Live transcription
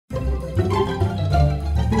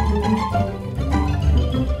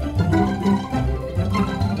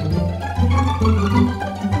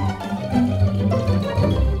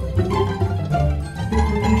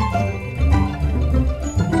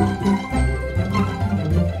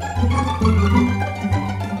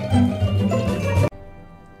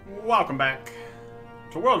Welcome back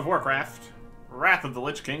to World of Warcraft, Wrath of the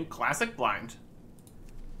Lich King Classic Blind.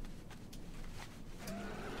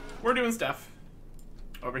 We're doing stuff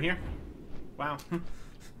over here. Wow.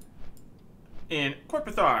 In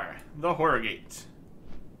Corpithar, the Horror Gate.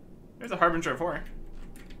 There's a Harbinger of Horror.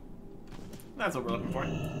 That's what we're looking for.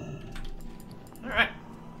 Alright.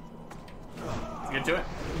 Let's get to it.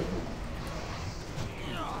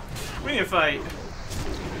 We need to fight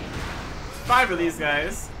 5 of these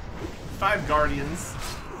guys. 5 guardians.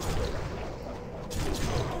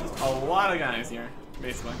 Just a lot of guys here,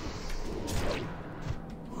 basically.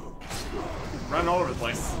 Running all over the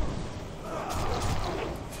place. You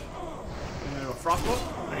gonna go Frostbolt?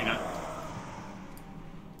 No, you're not.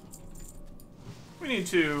 We need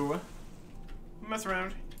to mess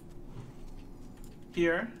around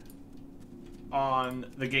here on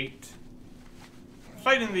the gate,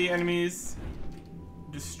 fighting the enemies,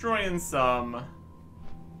 destroying some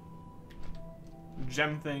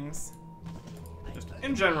gem things. Just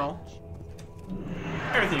in general,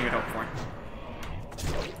 everything you could hope for.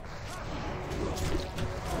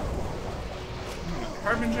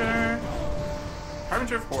 Harbinger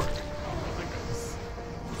of Horror. Oh my goodness.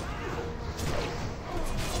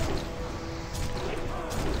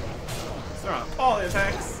 Throw out all the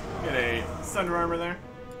attacks. Get a Thunder Armor there.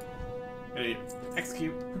 Get a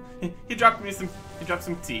execute. He dropped me some. He dropped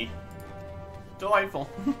some tea. Delightful.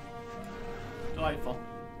 Delightful.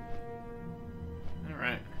 All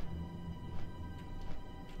right.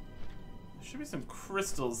 There should be some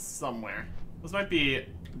crystals somewhere. Those might be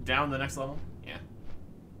down the next level. Yeah.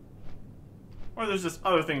 Or there's just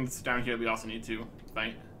other things down here that we also need to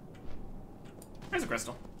fight. There's a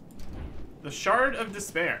crystal. The Shard of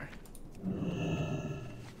Despair.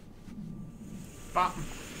 Bop.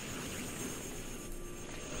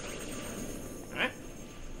 Alright.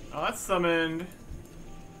 Well, that's summoned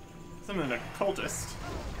a cultist.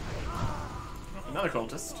 Oh, another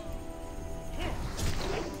cultist.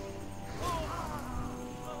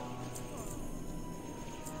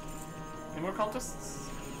 Any more cultists?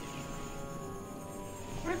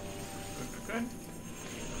 Good, good, good.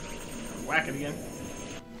 Whack it again.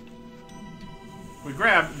 We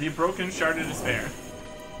grab the broken Shard of Despair.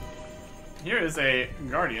 Here is a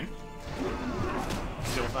guardian.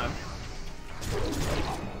 Deal with that.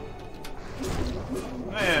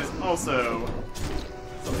 There's also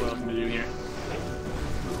something else to do here.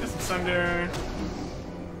 Get some thunder.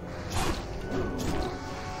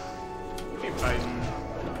 Keep fighting.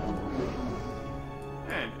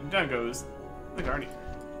 And down goes the guardian.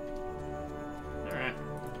 Alright.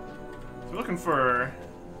 So we're looking for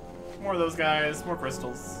more of those guys, more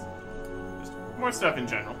crystals. Just more stuff in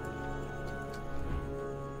general.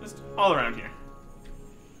 Just all around here.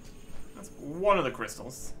 That's one of the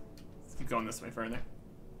crystals. Let's keep going this way further.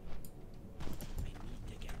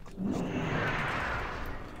 I'm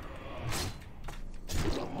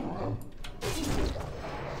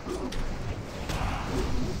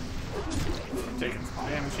taking some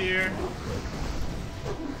damage here.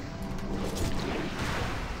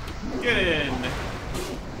 Get in!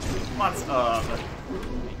 Lots of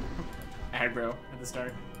aggro at the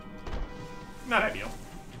start. Not ideal.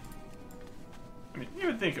 I mean, you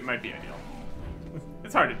would think it might be ideal.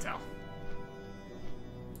 It's hard to tell.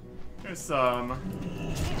 There's some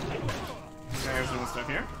guys doing stuff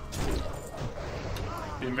here.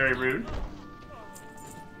 Being very rude.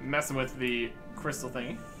 Messing with the crystal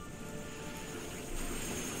thingy.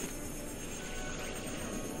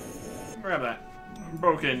 Grab that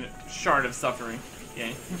broken Shard of Suffering.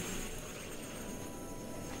 Yay.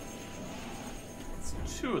 It's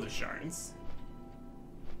 2 of the shards.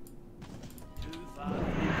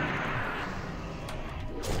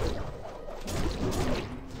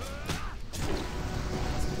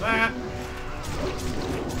 That.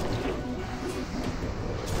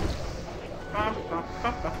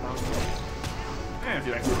 And a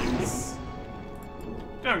few executes.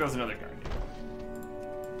 Down goes another guardian.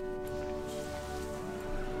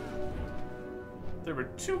 There were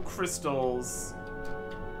 2 crystals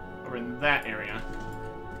over in that area.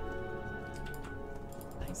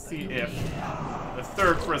 Let's see if the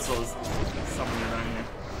 3rd crystal is somewhere around here.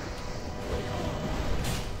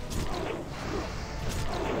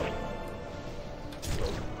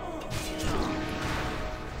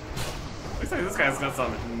 Looks like this guy's got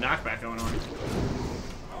some knockback going on.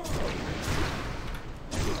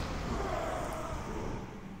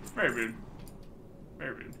 Very rude.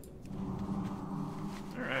 Very rude.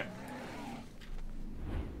 Alright.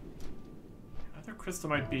 Another crystal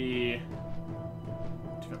might be a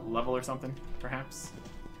different level or something, perhaps.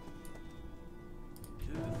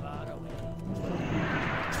 Too far away.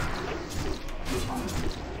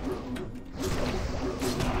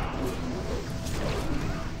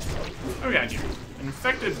 we got here? An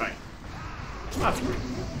infected bite. That's great.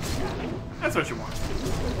 That's what you want.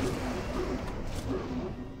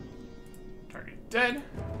 Target dead.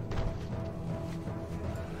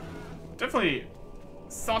 Definitely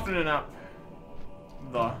softening up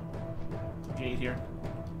the gate here.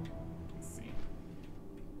 Let's see.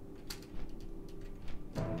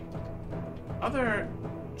 Other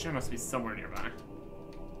gem must be somewhere nearby.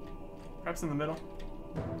 Perhaps in the middle.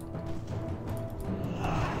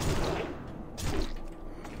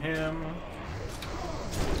 Him.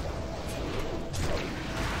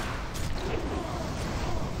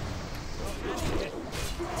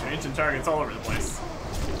 So ancient targets all over the place.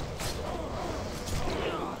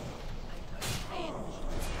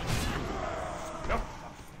 Nope.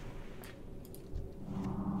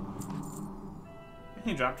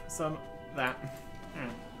 He dropped some of that.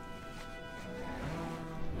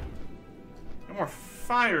 No more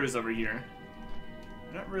fires over here.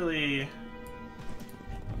 Not really.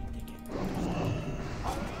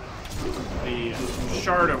 The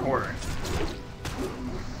shard of horror.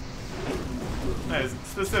 That is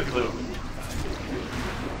specifically what we need.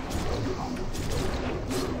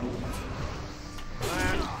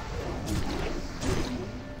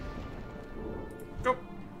 Go.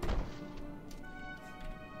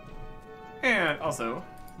 And also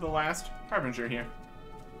the last harbinger here.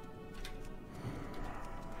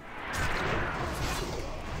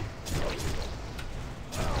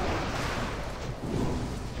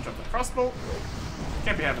 Crossbow.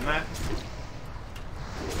 Can't be having that.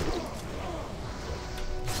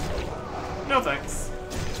 No thanks.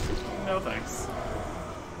 No thanks.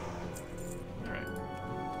 Alright.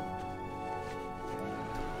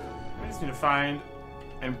 I just need to find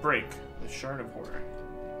and break the Shard of Horror.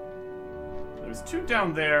 There's two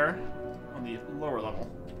down there on the lower level.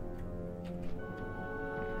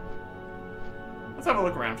 Let's have a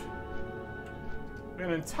look around. We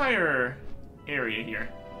have an entire area here.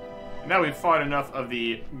 Now we've fought enough of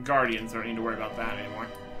the Guardians, I don't need to worry about that anymore.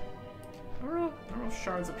 No real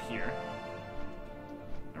shards up here.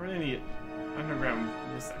 I really need underground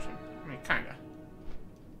in this section. I mean, kinda.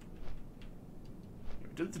 We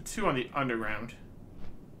did the two on the underground.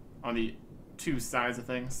 On the two sides of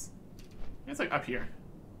things. It's like up here.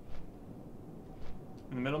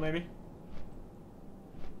 In the middle, maybe?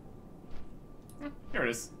 Here it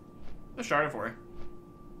is. The Shard of Horror.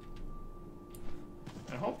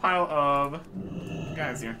 A whole pile of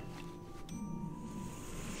guys here.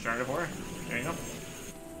 Shard of Horror. There you go.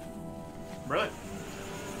 Brilliant.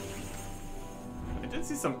 I did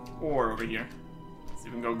see some ore over here. Let's see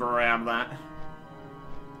if we can go grab that.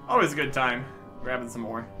 Always a good time grabbing some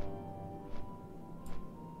ore.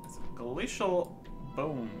 Some glacial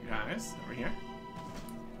bone guys over here.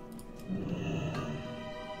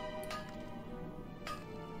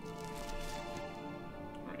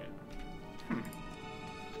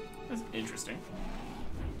 That's interesting.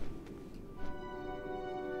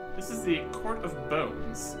 This is the Court of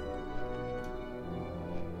Bones.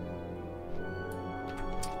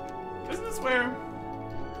 Isn't this where...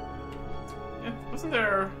 Yeah, wasn't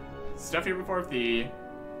there stuff here before with the...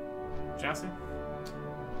 Jousting?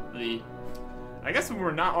 I guess when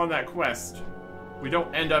we're not on that quest, we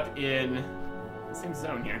don't end up in the same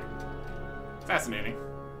zone here. Fascinating.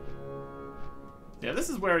 Yeah, this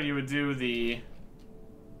is where you would do the...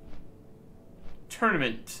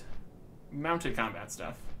 tournament mounted combat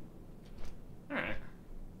stuff. Alright.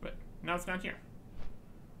 But now it's not here.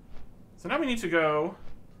 So now we need to go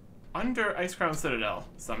under Icecrown Citadel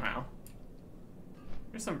somehow.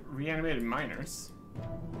 There's some reanimated miners.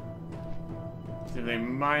 See if they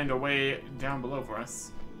mined a way down below for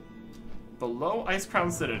us. Below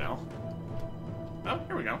Icecrown Citadel. Oh,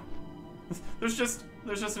 here we go. There's just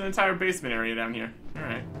an entire basement area down here.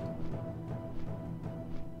 Alright.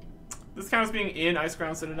 This counts as being in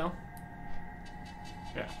Icecrown Citadel.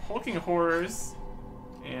 Yeah, hulking horrors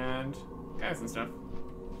and guys and stuff.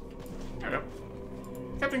 There we go.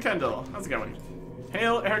 Captain Kendall, how's it going?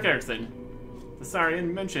 Hail, Eric Erickson.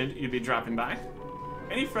 Thessarian mentioned you'd be dropping by.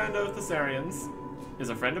 Any friend of Thessarian's is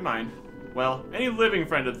a friend of mine. Well, any living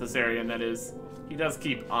friend of Thessarian, that is. He does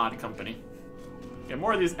keep odd company. Get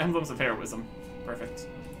more of these emblems of heroism. Perfect.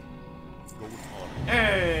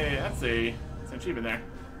 Hey, that's an achievement there.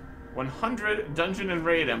 100 dungeon and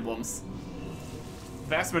raid emblems.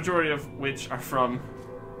 Vast majority of which are from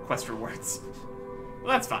quest rewards. Well,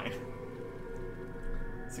 that's fine.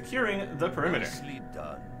 Securing the perimeter.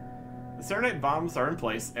 The Serenite bombs are in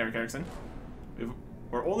place, Eric Erickson.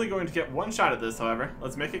 We're only going to get one shot at this, however.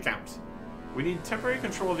 Let's make it count. We need temporary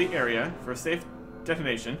control of the area for a safe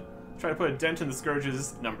detonation. Try to put a dent in the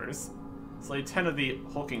Scourge's numbers. Slay 10 of the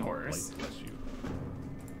hulking horrors. Light bless you.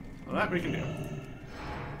 Well, that we can do.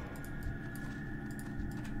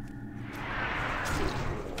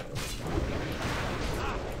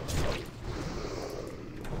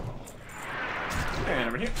 And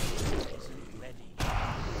over here.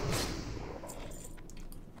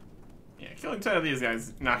 Yeah, killing 10 of these guys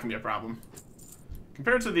is not gonna be a problem.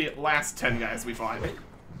 Compared to the last 10 guys we fought,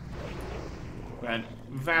 we had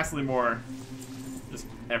vastly more, just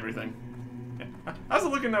everything. Yeah. How's it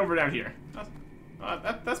looking over down here?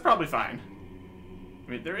 That's probably fine. I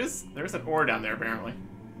mean, there's an ore down there apparently.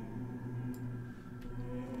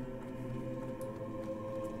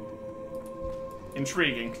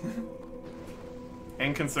 Intriguing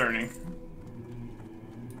and concerning.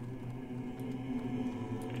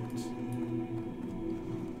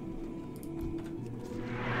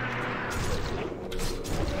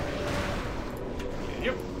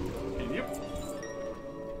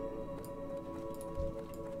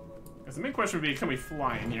 The main question would be, can we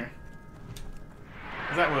fly in here?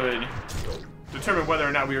 Because that would determine whether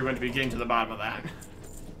or not we are going to be getting to the bottom of that.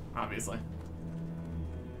 Obviously.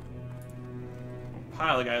 A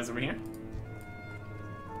pile of guys over here.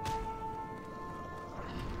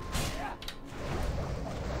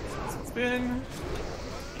 Spin.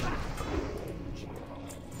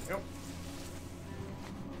 Go.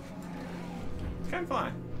 Can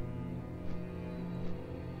fly.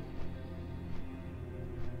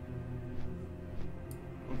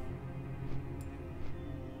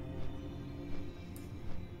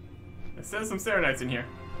 It says some Serenites in here.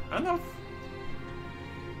 I don't know.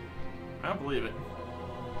 I don't believe it.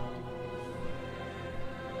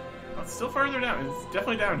 Oh, it's still farther down. It's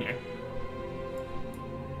definitely down here.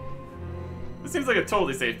 This seems like a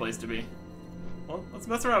totally safe place to be. Well, let's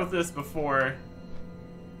mess around with this before...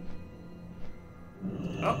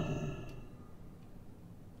 Oh.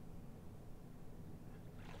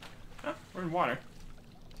 Oh, we're in water.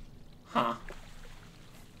 Huh.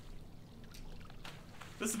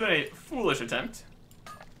 This has been a foolish attempt.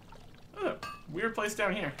 Oh, weird place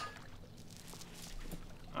down here.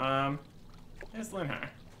 There's Linhar.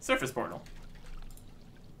 Surface portal.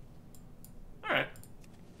 Alright.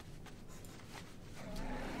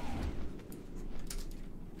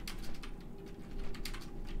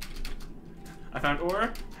 I found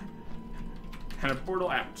ore and a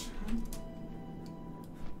portal out.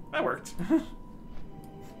 That worked.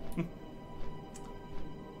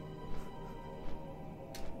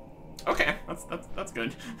 Okay, that's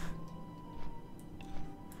good.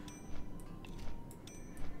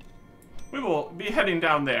 We will be heading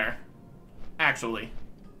down there, actually,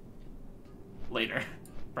 later,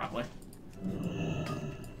 probably.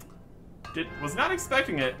 Was not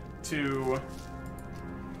expecting it to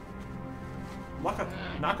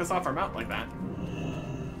knock us off our mount like that.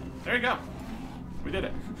 There you go. We did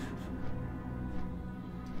it.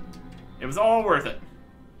 It was all worth it.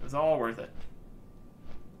 It was all worth it.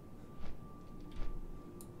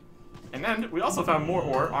 And then we also found more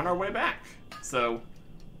ore on our way back. So,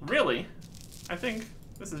 really, I think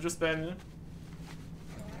this has just been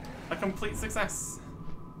a complete success.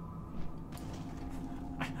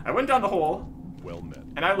 I went down the hole. Well met.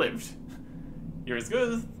 And I lived. You're as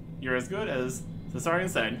good as Thessarian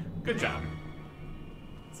said. Good job.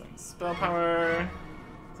 Some spell power,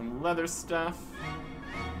 some leather stuff,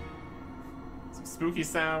 some spooky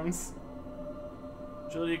sounds,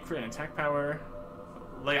 agility, crit, and attack power.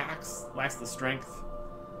 Lacks the strength.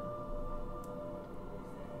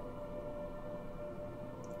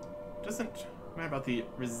 Doesn't matter about the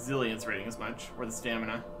resilience rating as much, or the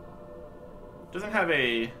stamina. Doesn't have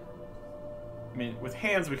a... I mean, with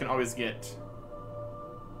hands we can always get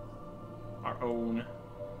our own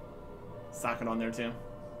socket on there too.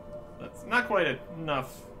 That's not quite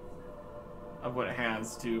enough of what it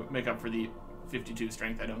has to make up for the 52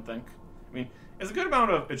 strength, I don't think. I mean, it's a good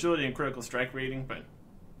amount of agility and critical strike rating, but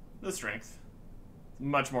the strength is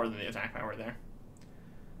much more than the attack power there.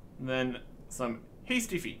 And then some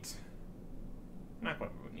hasty feet. Not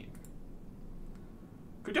what we would need.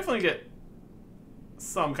 Could definitely get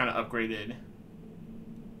some kind of upgraded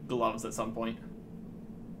gloves at some point.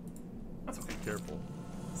 That's okay. Careful.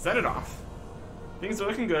 Set it off. Things are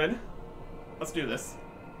looking good. Let's do this.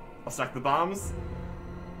 I'll stack the bombs.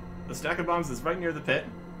 The stack of bombs is right near the pit.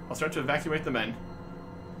 I'll start to evacuate the men.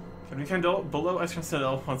 Captain Kendall, below Extra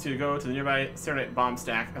Citadel, wants you to go to the nearby Serenite bomb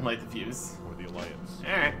stack and light the fuse. For the Alliance.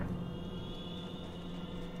 Alright.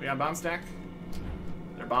 We got a bomb stack.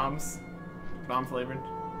 They're bombs. Bomb flavored.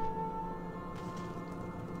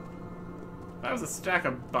 That was a stack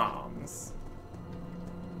of bombs.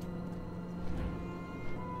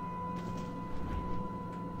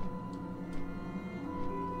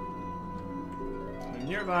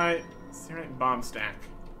 nearby Serenite bomb stack.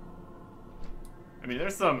 I mean,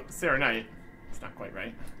 there's some Serenite. It's not quite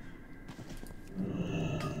right.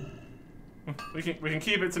 We can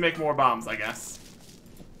keep it to make more bombs, I guess.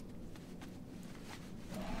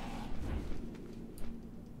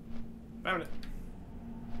 Found it.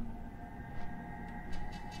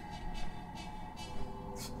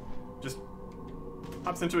 Just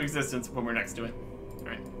pops into existence when we're next to it.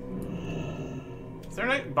 Alright.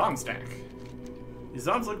 Serenite bomb stack. These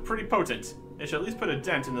bombs look pretty potent. They should at least put a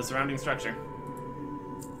dent in the surrounding structure.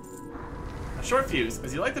 A short fuse.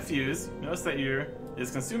 As you light the fuse, notice that it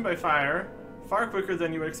is consumed by fire far quicker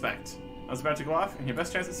than you would expect. I was about to go off, and your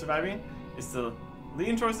best chance of surviving is to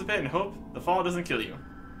lean towards the pit and hope the fall doesn't kill you.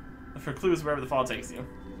 Look for clues wherever the fall takes you.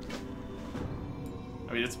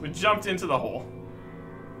 I mean, we jumped into the hole.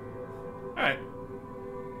 Alright.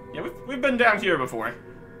 Yeah, we've been down here before.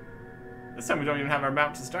 This time we don't even have our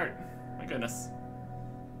mount to start. My goodness.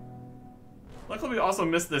 Luckily we also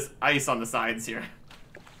missed this ice on the sides here.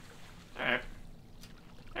 Alright.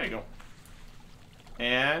 There you go.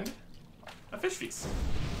 And a fish feast.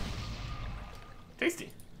 Tasty.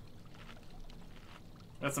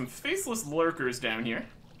 Got some faceless lurkers down here.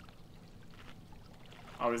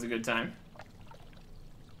 Always a good time.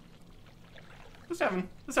 Just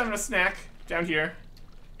having a snack down here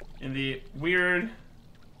in the weird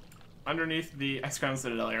underneath the Ice Crown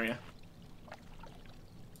Citadel area.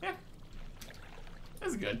 Yeah.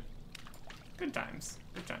 That's good. Good times.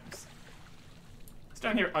 Good times. It's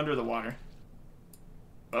down here under the water.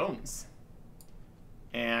 Bones.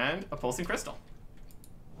 And a pulsing crystal.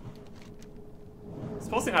 This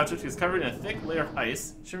pulsing object is covered in a thick layer of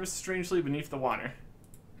ice, shimmers strangely beneath the water.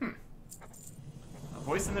 A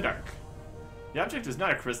voice in the dark. The object is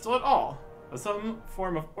not a crystal at all, but some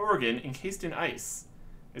form of organ encased in ice.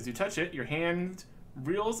 As you touch it, your hand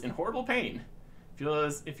reels in horrible pain. Feel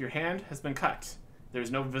as if your hand has been cut. There is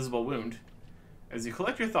no visible wound. As you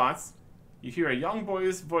collect your thoughts, you hear a young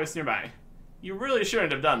boy's voice nearby. You really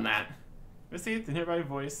shouldn't have done that. Investigate the nearby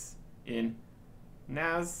voice in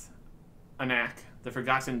Anak, the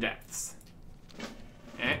Forgotten Depths.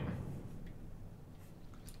 Eh?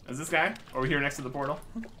 Is this guy over here next to the portal?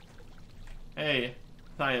 Hey,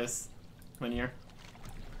 Thias, Linear.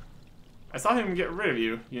 I saw him get rid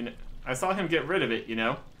of I saw him get rid of it, you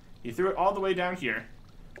know. He threw it all the way down here.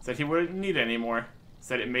 Said he wouldn't need it anymore.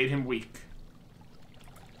 Said it made him weak.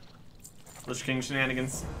 Lich King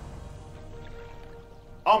shenanigans.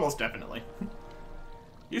 Almost definitely.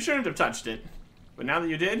 You shouldn't have touched it. But now that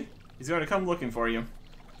you did, he's going to come looking for you.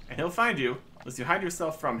 And he'll find you, unless you hide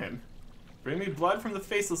yourself from him. Bring me blood from the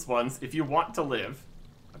Faceless Ones if you want to live.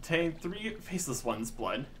 Obtain 3 Faceless Ones'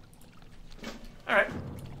 blood. Alright.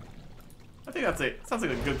 I think that's it. Sounds like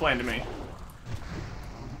a good plan to me.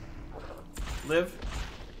 Live.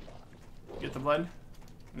 Get the blood.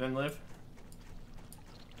 And then live.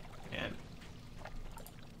 And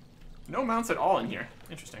no mounts at all in here.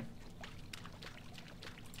 Interesting.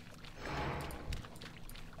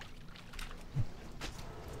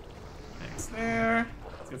 Thanks there.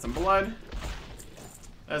 Let's get some blood.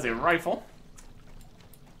 That is a rifle.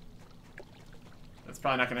 That's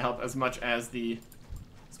probably not going to help as much as the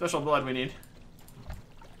special blood we need.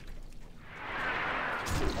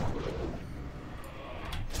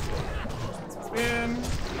 Spin.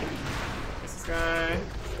 This guy.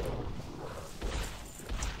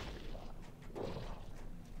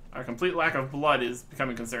 Our complete lack of blood is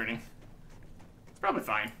becoming concerning. It's probably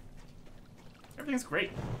fine. Everything's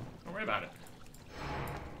great. Don't worry about it.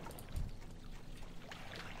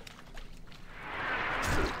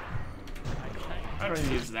 I don't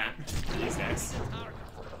even use that for these guys.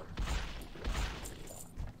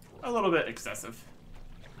 A little bit excessive,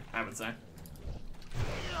 I would say.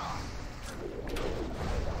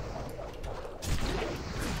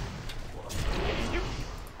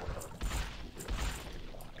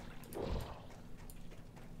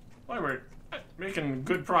 Well, we're making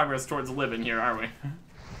good progress towards living here, are we?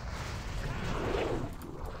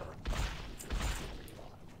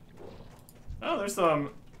 Oh, there's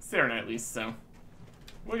some Serenite at least, so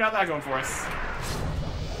we got that going for us.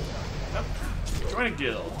 Nope. Join a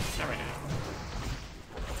guild. Not right now.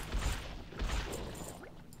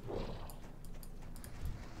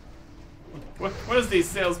 What is the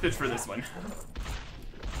sales pitch for this one?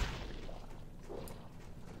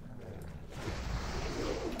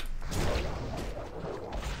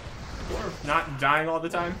 Or not dying all the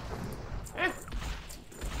time? Eh.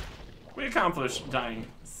 We accomplished dying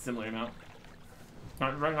a similar amount.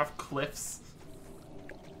 Not running off cliffs.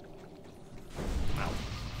 Wow.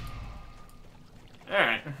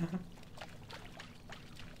 Alright.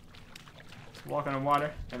 walking on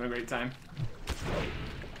water, having a great time.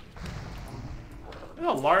 There's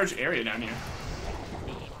a large area down here.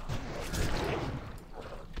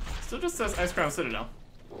 Still just says Ice Crown Citadel.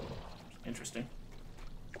 Interesting.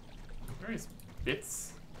 Various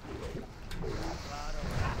bits.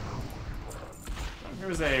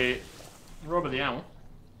 Here's a robe of the owl.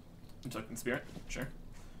 Token spirit, sure.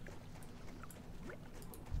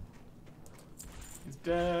 He's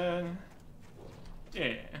dead.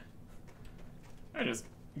 Yeah. I just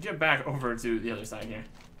get back over to the other side here.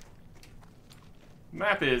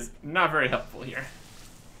 Map is not very helpful here.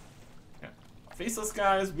 Got faceless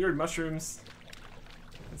guys, weird mushrooms.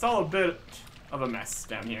 It's all a bit of a mess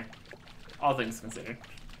down here, all things considered.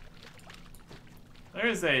 There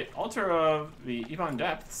is a altar of the Yvonne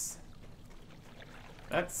Depths.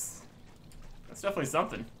 That's definitely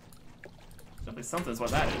something. Definitely something is what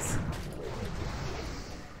that is.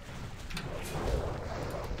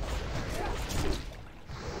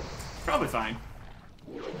 Probably fine.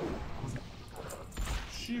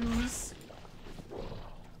 Shoes.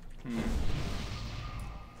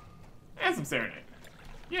 And some Serenite.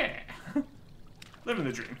 Yeah. Living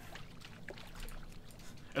the dream.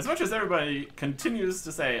 As much as everybody continues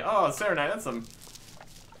to say, oh, Serenite, that's some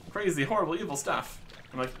crazy, horrible, evil stuff.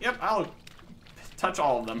 I'm like, yep, I'll touch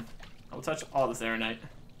all of them. I will touch all the Serenite.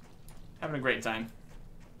 Having a great time.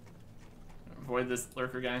 Avoid this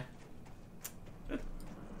lurker guy.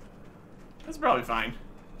 That's probably fine.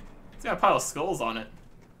 It's got a pile of skulls on it.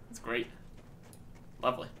 That's great.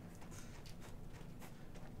 Lovely.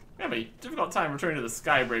 We have a difficult time returning to the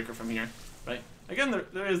Skybreaker from here. But again,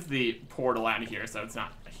 there is the portal out of here, so it's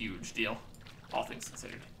not a huge deal. All things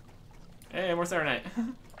considered. Hey, more Serenite.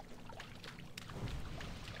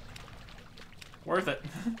 Worth it.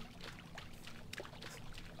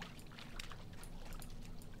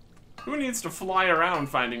 Who needs to fly around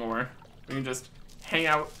finding ore? We can just hang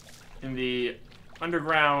out in the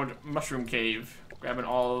underground mushroom cave, grabbing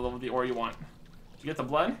all of the ore you want. Did you get the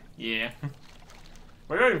blood? Yeah.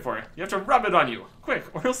 What are you waiting for? You have to rub it on you. Quick,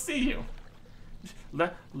 or he'll see you.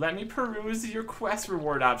 Let me peruse your quest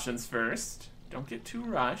reward options first. Don't get too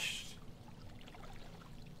rushed.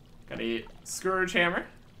 Got a Scourge Hammer.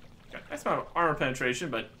 Got a nice amount of armor penetration,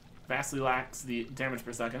 but vastly lacks the damage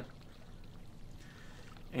per second.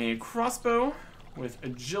 A crossbow with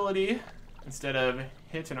agility instead of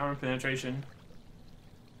hit and armor penetration.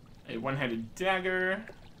 A one-handed dagger.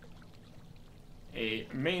 A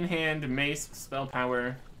main hand mace with spell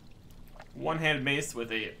power. One-handed mace with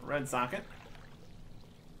a red socket.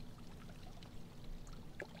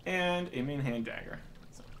 And a main hand dagger.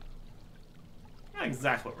 So, not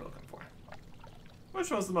exactly what we're looking for. Which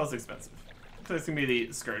one's the most expensive? So it's gonna be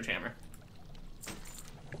the Scourge Hammer.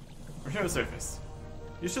 Return to the surface.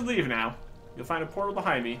 You should leave now. You'll find a portal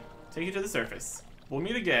behind me. Take you to the surface. We'll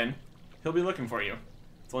meet again. He'll be looking for you.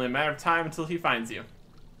 It's only a matter of time until he finds you.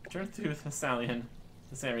 Return to the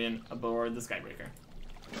Thessalian aboard the Skybreaker.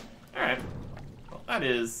 Alright. Well, that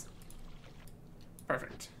is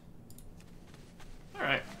perfect.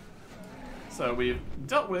 Alright. So we've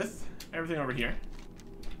dealt with everything over here.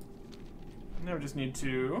 Now we just need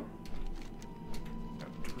to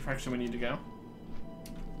which direction we need to go.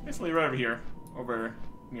 Basically right over here. Over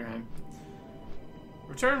near him.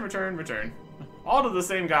 Return, return, return. All to the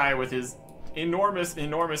same guy with his enormous,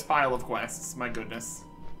 enormous pile of quests. My goodness.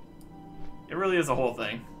 It really is a whole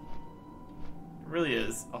thing. It really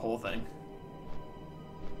is a whole thing.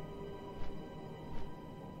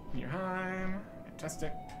 Nierheim.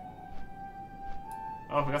 Fantastic.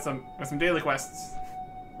 Oh, we got some daily quests.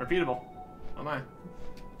 Repeatable. Oh my.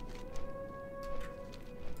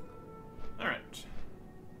 Alright.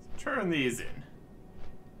 Turn these in.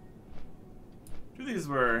 Two of these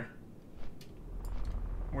were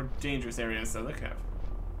more dangerous areas, so they could have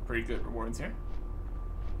pretty good rewards here.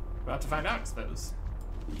 About to find out, I suppose.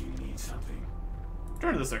 You need something.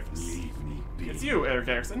 Turn to the surface. Leave me be. It's you, Eric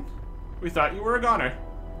Erickson. We thought you were a goner.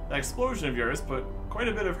 That explosion of yours put quite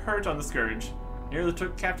a bit of hurt on the Scourge. Nearly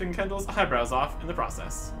took Captain Kendall's eyebrows off in the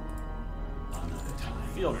process. Another time.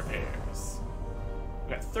 Field repairs.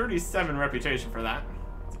 We got 37 reputation for that.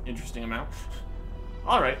 That's an interesting amount.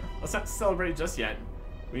 Alright, let's not celebrate just yet.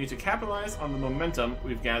 We need to capitalize on the momentum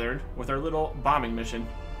we've gathered with our little bombing mission.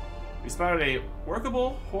 We spotted a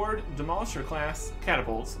workable Horde Demolisher class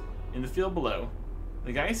catapult in the field below.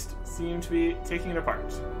 The Geist seemed to be taking it apart.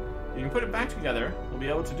 If you can put it back together, we'll be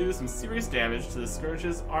able to do some serious damage to the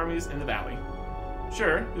Scourge's armies in the valley.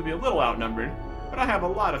 Sure, you'll be a little outnumbered, but I have a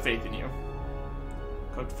lot of faith in you.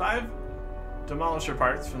 Cooked 5 Demolisher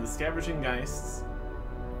parts from the Scavenging Geists,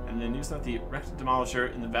 and then use some of the wrecked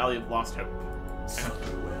Demolisher in the Valley of Lost Hope.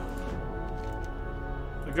 Something well.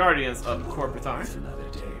 the Guardians of Corporathar. It's another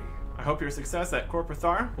day. I hope your success at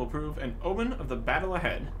Corporathar will prove an omen of the battle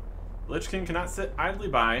ahead. The Lich King cannot sit idly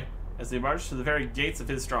by as they march to the very gates of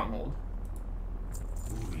his stronghold.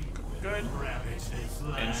 Good.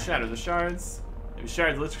 And shatter the shards. Have you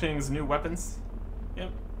shattered the Lich King's new weapons?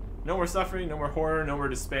 Yep. No more suffering, no more horror, no more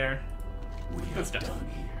despair. Good stuff.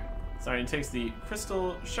 Saurian takes the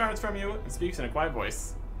crystal shards from you and speaks in a quiet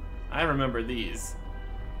voice. I remember these.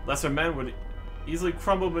 Lesser men would easily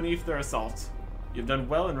crumble beneath their assault. You've done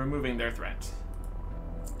well in removing their threat.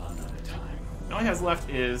 Another time. And all he has left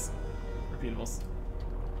is repeatables.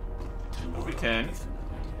 But we can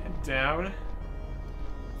head down,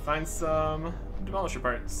 find some demolisher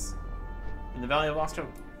parts in the Valley of Lost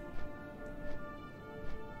Hope.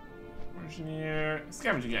 Engineer,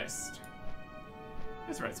 Scavenging Geist.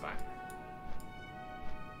 It's the right spot.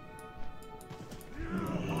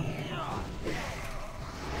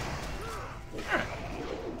 Alright.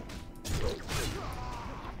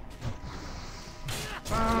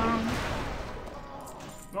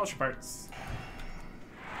 Demolisher parts.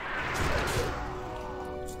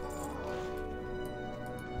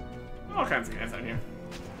 All kinds of guys out here.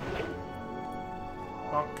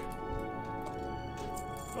 Bonk.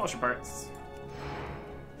 Demolisher parts.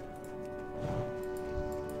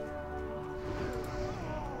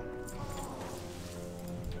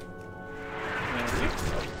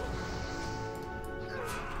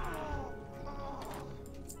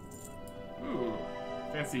 Ooh,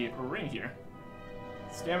 fancy ring here.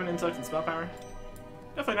 Stamina, intellect, and spell power.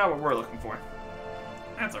 Definitely not what we're looking for.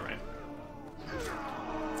 That's alright.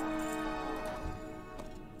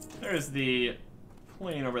 There's the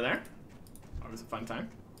plane over there. Always a fun time.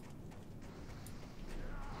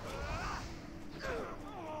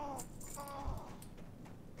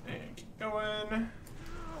 And keep going.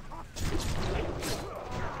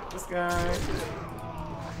 This guy.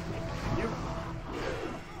 You.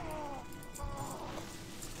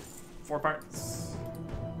 4 parts.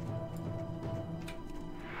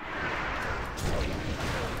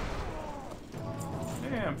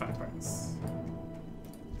 And 5 parts.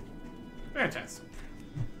 Fantastic.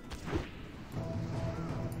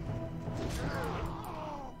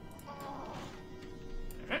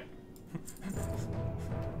 Okay.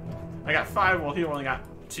 I got 5, while he only got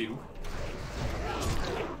 2.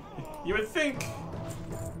 You would think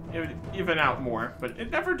it would even out more, but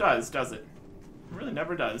it never does it? It really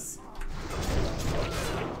never does.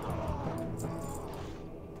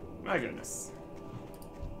 My goodness.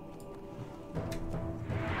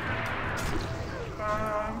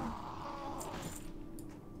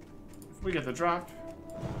 If we get the drop,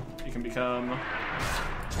 you can become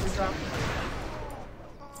this drop.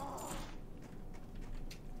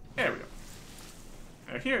 There we go.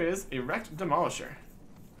 Now here is a wrecked demolisher.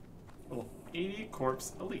 Level 80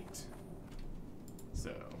 corpse elite.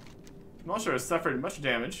 So demolisher has suffered much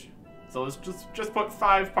damage, so let's just put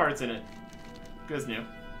 5 parts in it. Good as new.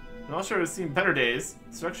 Demolisher has seen better days.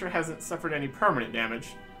 The structure hasn't suffered any permanent damage.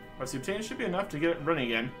 What's obtained should be enough to get it running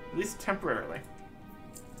again, at least temporarily.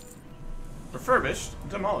 Refurbished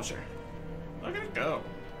demolisher. Look at it go.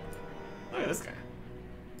 Look at this guy.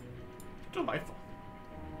 Delightful.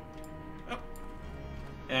 Oh.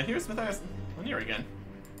 And here's Matthias Lanier again.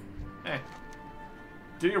 Hey.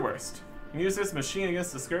 Do your worst. You can use this machine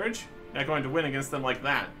against the Scourge. Not going to win against them like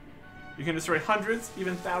that. You can destroy hundreds,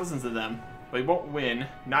 even thousands of them, but you won't win,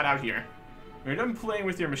 not out here. When you're done playing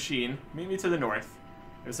with your machine, meet me to the north.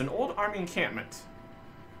 There's an old army encampment.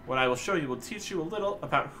 What I will show you will teach you a little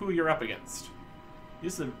about who you're up against.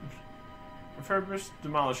 Use the refurbished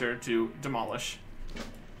demolisher to demolish.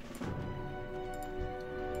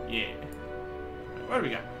 Yeah. What do we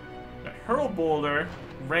got? We got hurl boulder,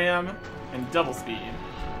 ram, and double speed.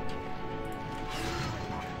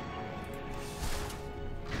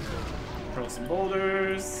 Hurl some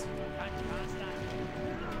boulders.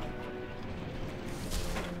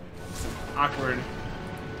 Some awkward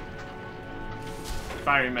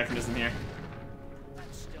firing mechanism here.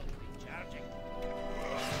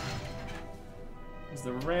 There's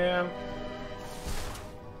the ram.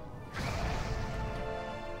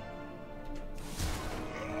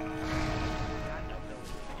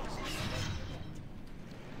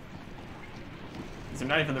 These are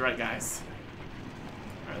not even the right guys.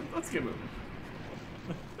 Alright, let's get moving.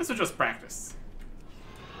 This is just practice.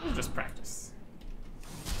 This is just practice.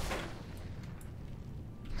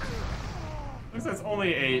 Looks like it's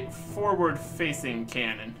only a forward-facing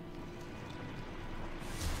cannon.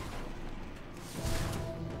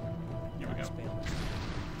 Here we go.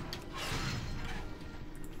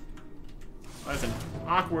 Oh, that's an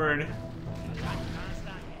awkward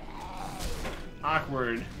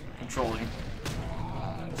awkward controlling.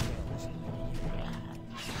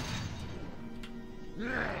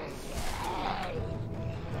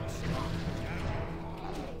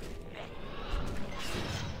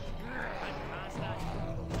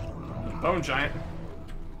 Bone giant.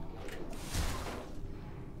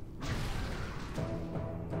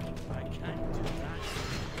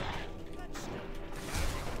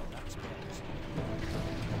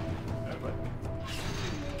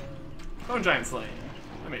 Bone giant slaying.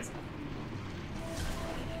 Amazing.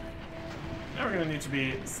 Now we're gonna need to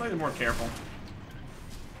be slightly more careful,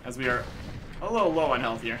 as we are a little low on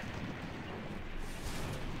health here.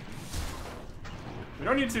 We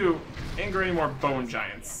don't need to anger any more bone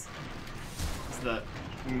giants. That's the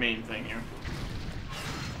main thing here.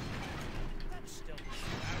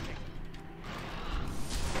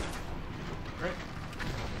 Right.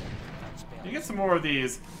 You get some more of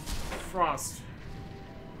these frost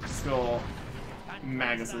skull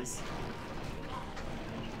maguses.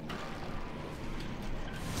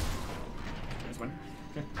 There's one.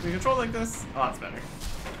 Okay. Can you control it like this? Oh, that's better.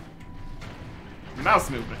 Mouse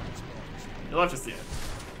movement. You'll have to see it.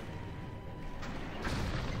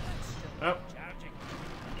 Oh.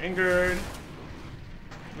 Angered.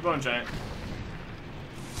 The bone giant.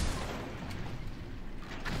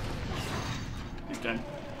 He's dead.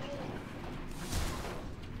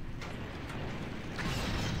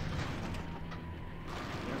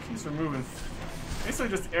 Keys for moving. Basically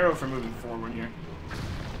just arrow for moving forward here.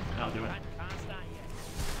 I'll do it.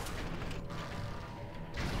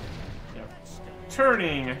 Yep.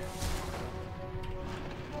 Turning.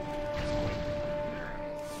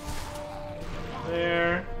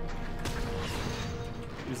 There.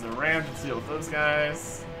 Use the ramp to deal with those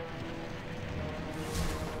guys.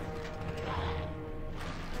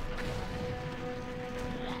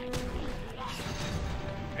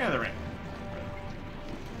 And the ramp.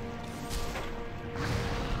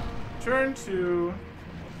 Turn to...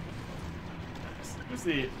 Here's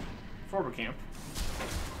the forward camp.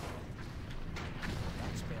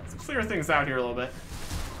 Let's clear things out here a little bit.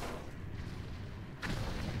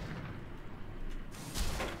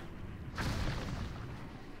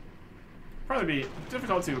 Probably be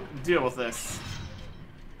difficult to deal with this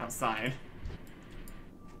outside.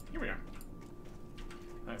 Here we are.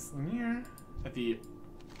 Nice near at the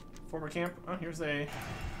forward camp. Oh, here's a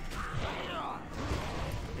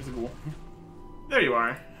ghoul. There you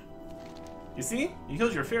are. You see? You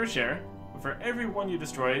killed your fair share, but for every one you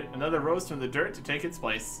destroyed, another rose from the dirt to take its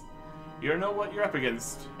place. You don't know what you're up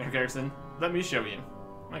against, Eric Erickson. Let me show you.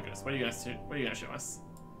 My goodness, what are you gonna show us?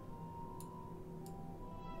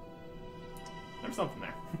 There's something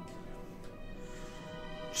there.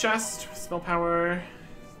 Chest, spell power,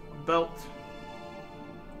 belt,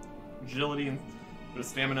 agility with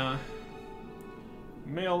stamina,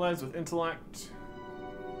 male legs with intellect,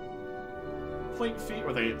 plate feet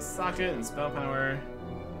with a socket and spell power,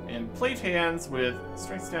 and plate hands with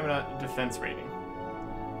strength, stamina, defense rating.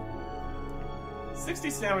 60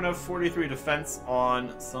 stamina, 43 defense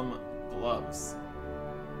on some gloves.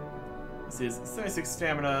 This is 76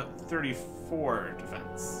 stamina, 34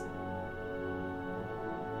 defense.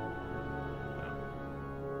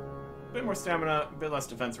 A bit more stamina, a bit less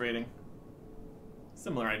defense rating.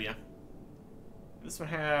 Similar idea. This one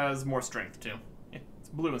has more strength too. Yeah, it's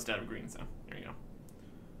blue instead of green, so there you go.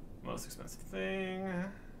 Most expensive thing.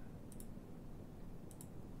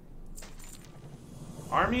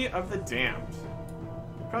 Army of the Damned.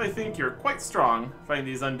 You probably think you're quite strong, fighting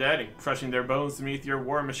these undead and crushing their bones beneath your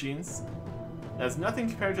war machines. That's nothing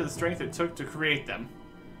compared to the strength it took to create them.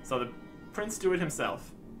 So the prince do it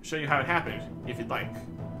himself. Show you how it happened, if you'd like.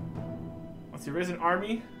 Once you raise an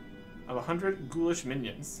army of 100 ghoulish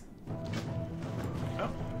minions. Oh,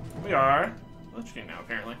 we are WotLK now,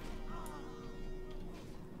 apparently.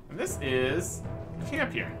 And this is the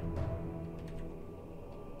camp here.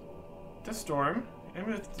 Death Storm.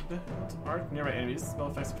 Enemy with arc nearby enemies. Spell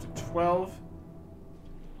effects up to 12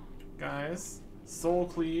 guys. Soul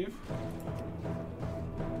Cleave.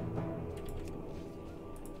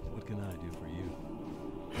 What can I do for you?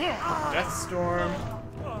 Death Storm.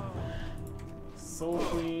 Soul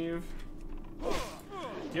Cleave.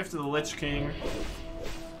 Gift of the Lich King.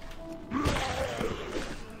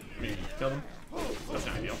 Maybe kill them. That's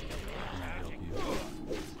not ideal.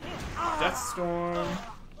 Death Storm.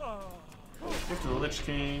 Gift of the Lich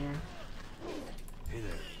King. Hey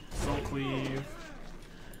there. Soul Cleave.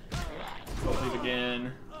 Soul Cleave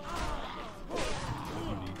again.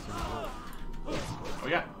 Oh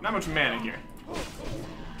yeah, not much mana here.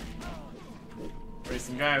 Raise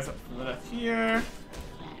some guys up from the left here.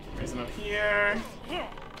 Raise them up here.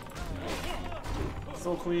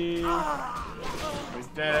 Soul Queen. He's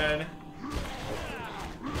dead.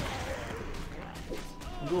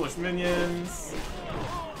 Ghoulish minions.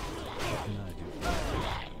 What can I do?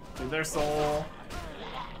 Take their soul.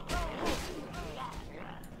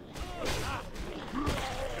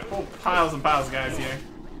 Got whole piles and piles of guys here.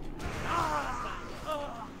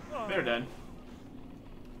 They're dead.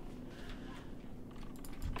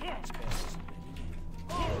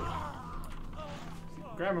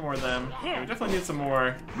 Grabbing more of them. Yeah, we definitely need some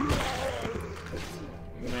more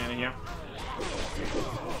mana here.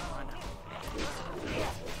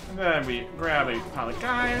 And then we grab a pile of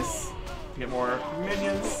guys to get more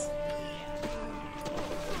minions.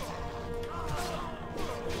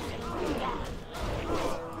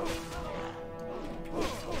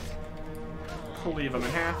 Cleave them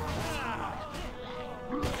in half.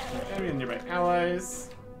 Enemy and nearby allies.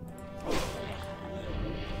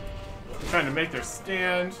 Trying to make their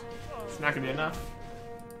stand. It's not gonna be enough.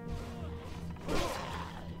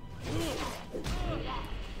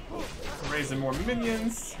 Raising more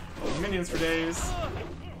minions. Minions for days.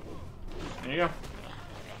 There you go.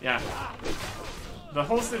 Yeah. The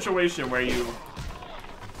whole situation where you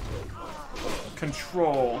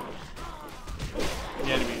control the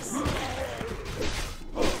enemies.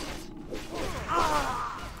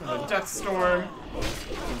 The Death Storm.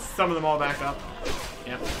 And summon them all back up.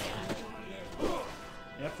 Yep.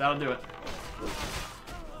 Yep, that'll do it.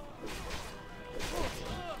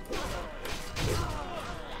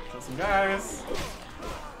 Kill some guys.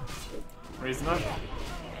 Raise them up.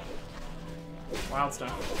 Wild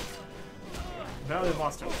stuff. Valley of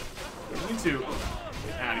Lost Hope. We need to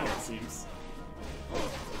get out of here, it seems.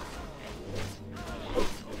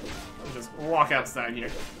 We'll just walk outside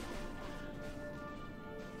here.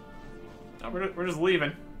 No, we're just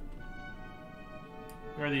leaving.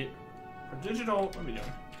 We're the digital. What are we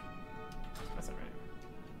doing? That's not right.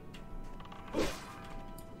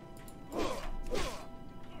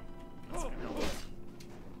 That's not right.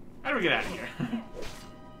 How do we get out of here?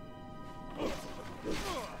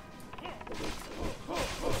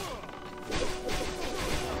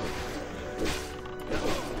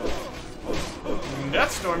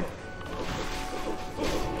 Death Storm.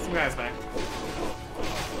 Some guys back.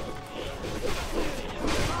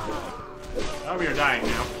 Oh, we are dying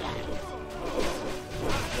now.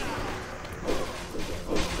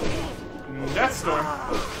 Death Storm.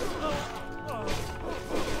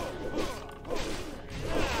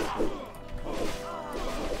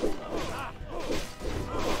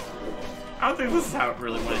 I don't think this is how it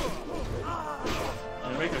really went.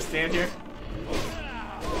 Gonna make her stand here.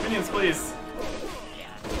 Minions, please.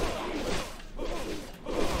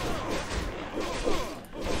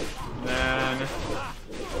 And then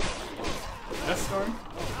Death Storm.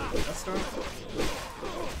 Death Storm.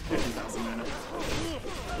 15,000 mana.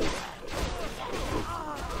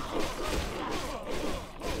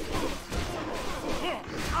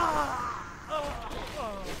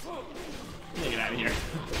 Get out of here.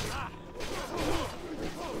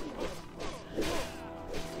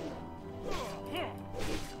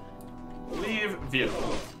 Leave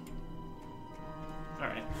vehicle.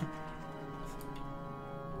 Alright.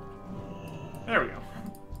 There we go.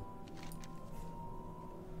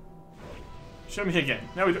 Show me again.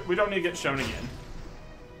 No, we don't need to get shown again.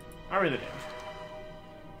 Army of the Damned.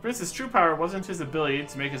 Prince's true power wasn't his ability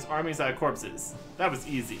to make his armies out of corpses. That was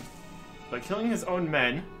easy. But killing his own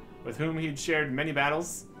men, with whom he'd shared many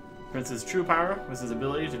battles, Prince's true power was his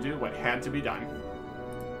ability to do what had to be done.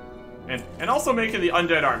 And also making the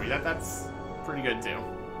undead army. That's pretty good too.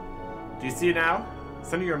 Do you see it now?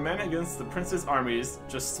 Sending your men against the Prince's armies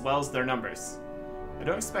just swells their numbers. I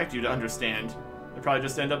don't expect you to understand. They'll probably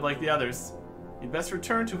just end up like the others. You'd best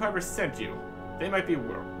return to whoever sent you. They might be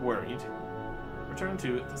worried. Return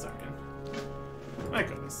to the Zargan. My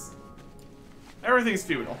goodness. Everything's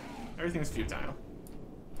futile. Everything's futile.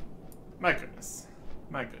 My goodness.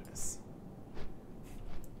 My goodness.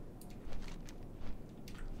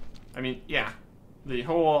 I mean, yeah. The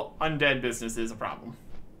whole undead business is a problem.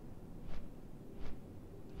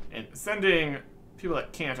 And sending people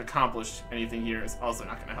that can't accomplish anything here is also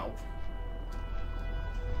not going to help.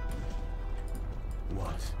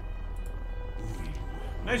 What?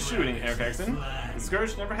 Nice shooting, Eric Erickson. The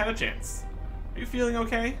Scourge never had a chance. Are you feeling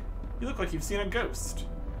okay? You look like you've seen a ghost.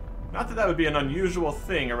 Not that that would be an unusual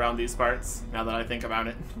thing around these parts, now that I think about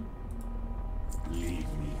it. Leave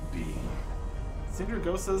me be.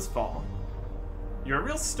 Sindragosa's Fall. You're a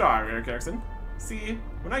real star, Eric Erickson. See,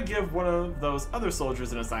 when I give one of those other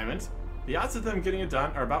soldiers an assignment, the odds of them getting it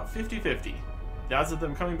done are about 50-50. The odds of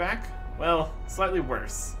them coming back, well, slightly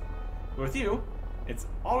worse. But with you, it's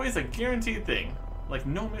always a guaranteed thing. like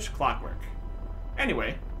gnomish clockwork.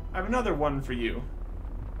 Anyway, I have another one for you.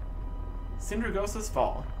 Sindragosa's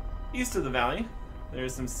Fall. East of the valley, there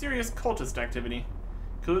is some serious cultist activity,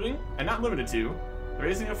 including, and not limited to, the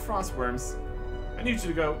raising of frostworms. I need you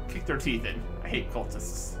to go kick their teeth in. I hate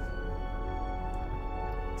cultists.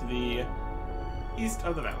 To the east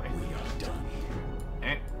of the valley. We are done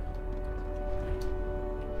here.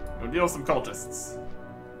 Go deal with some cultists.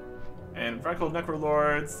 And freckled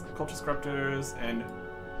necrolords, cultist corruptors, and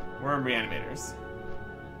worm reanimators.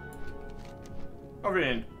 Over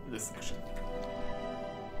in this section.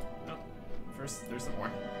 Oh, first, there's some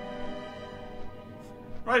more.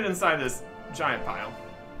 Right inside this giant pile.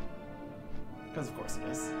 Because of course it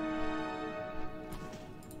is.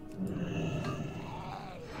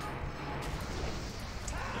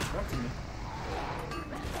 Interrupting me.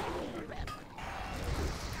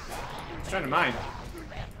 He's trying to mine.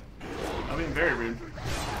 I'm being very rude.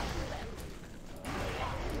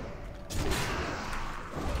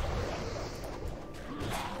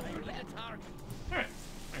 Alright,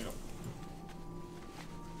 there you go.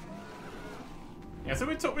 Yeah, so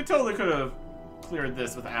we totally could have cleared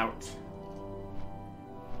this without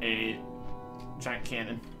a giant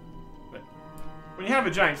cannon. But when you have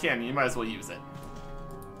a giant cannon, you might as well use it.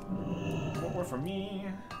 One more for me.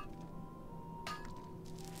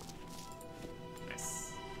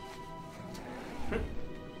 Nice.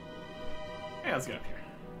 Hey, let's get up here.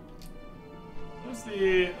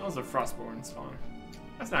 Those are frostborn spawn.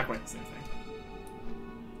 That's not quite the same thing.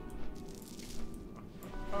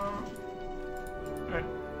 Alright.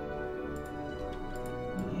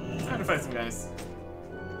 Time to fight some guys.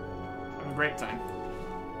 Have a great time.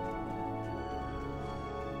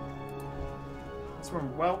 This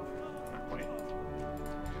one, well, not quite.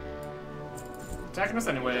 Attacking us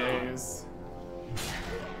anyways.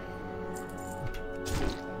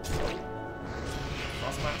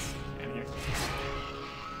 Frost blast. And here.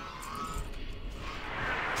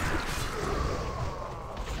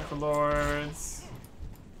 Necrolords.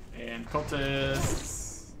 And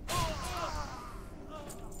cultists.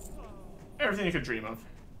 Everything you could dream of.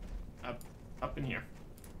 Up in here.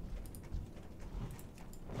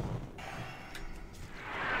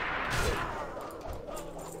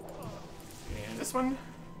 And this one.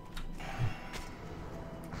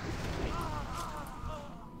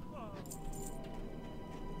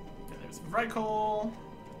 And there's Vrykol,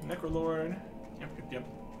 Necrolord. Yep.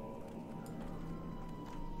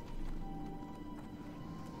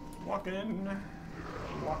 Walking.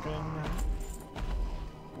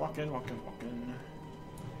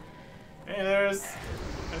 Hey, there's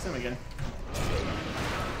him again.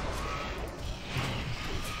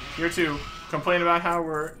 Here to complain about how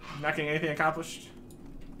we're not getting anything accomplished.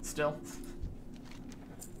 Still.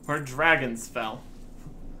 Where dragons fell.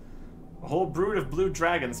 A whole brood of blue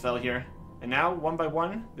dragons fell here, and now, one by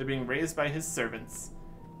one, they're being raised by his servants.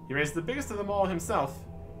 He raised the biggest of them all himself.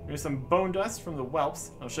 Here's some bone dust from the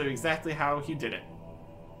whelps. I'll show you exactly how he did it.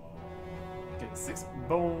 Get 6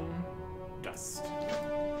 bone dust.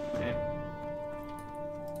 Okay.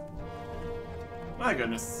 My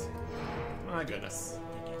goodness. Well,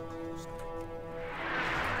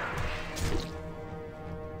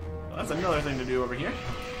 that's another thing to do over here.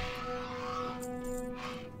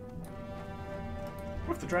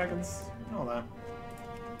 With the dragons and all that.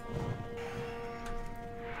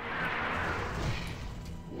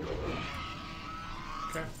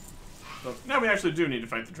 Okay. So now we actually do need to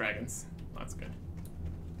fight the dragons. That's good.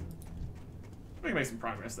 We can make some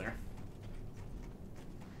progress there.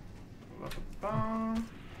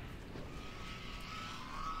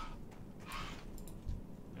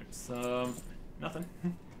 There's nothing.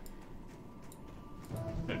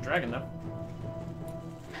 Got a dragon though.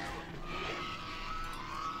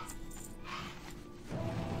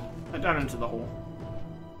 Head down into the hole.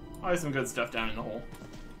 Always some good stuff down in the hole.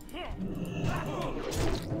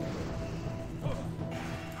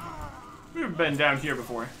 We've been down here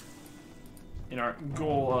before in our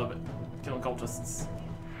goal of killing cultists.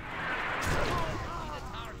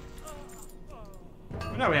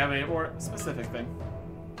 But now we have a more specific thing.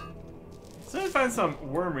 So let's find some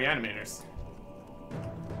worm reanimators.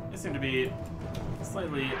 They seem to be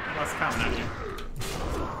slightly less common out here.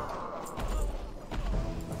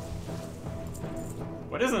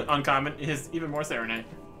 What isn't uncommon is even more Serenite.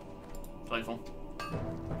 Playful.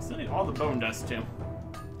 Still need all the bone dust too.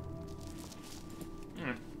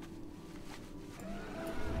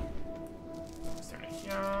 Start it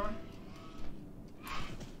here.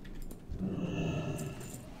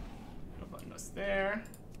 No bone dust there.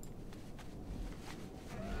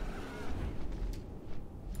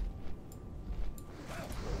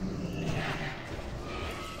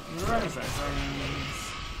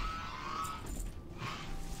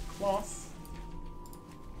 boss.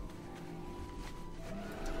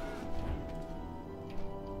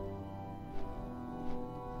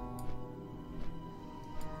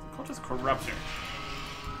 Cultist Corruptor.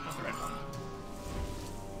 That's the right one.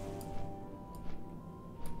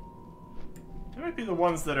 They might be the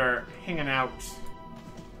ones that are hanging out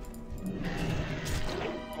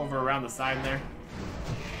over around the side there.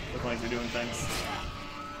 Look like they're doing things.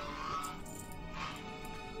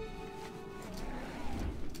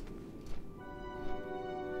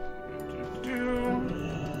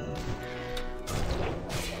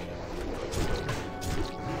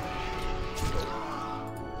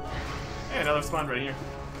 Hey, another spawn right here.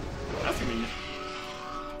 That's convenient.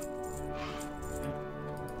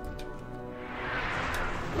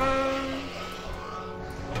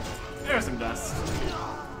 There's some dust.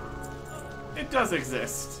 It does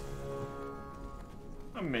exist.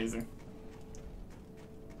 Amazing.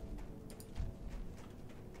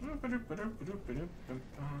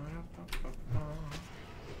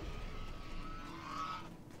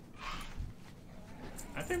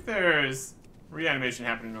 I think there's reanimation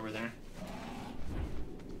happening over there.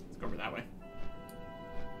 Let's go over that way.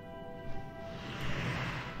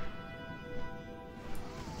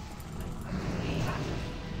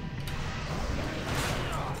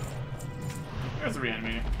 There's a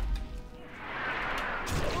reanimator.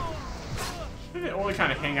 I think they only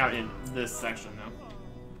kind of hang out in this section, though.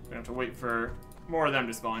 We're gonna have to wait for more of them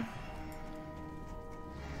to spawn.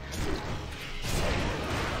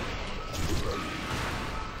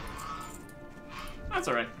 That's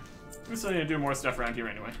alright. We still need to do more stuff around here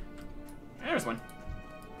anyway. There's one.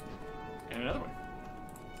 And another one.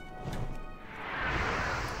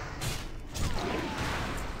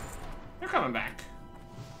 They're coming back.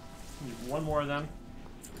 Need one more of them.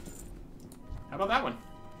 How about that one?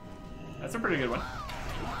 That's a pretty good one.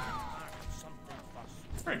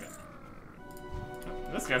 Very good.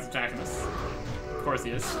 Oh, this guy's attacking us. Of course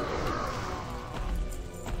he is.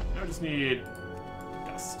 Now we just need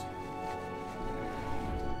dust.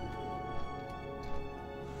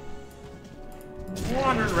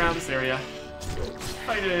 Wandering around this area,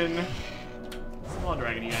 fighting small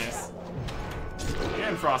dragon, you guys.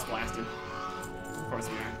 And frost blasted. Of course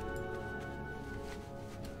we are.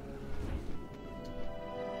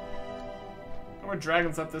 More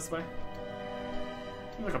dragons up this way.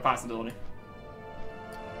 Seems like a possibility.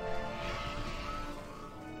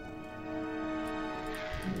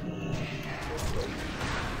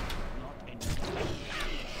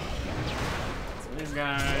 So these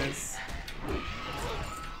guys.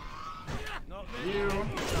 You.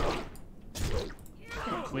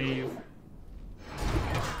 MacLeod.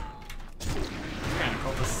 Kind of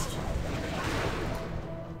cultist.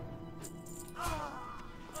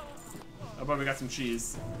 Oh, but we got some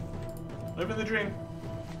cheese. Living the dream.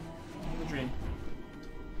 Living the dream.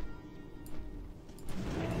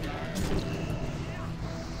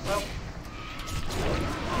 Well,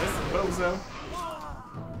 this is bozo.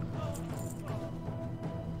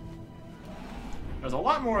 There's a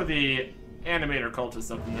lot more of the animator cultists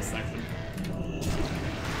up in this section.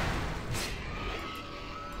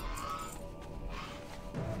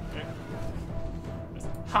 Okay. Just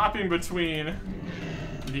hopping between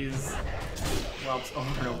these whelps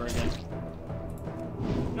over and over again.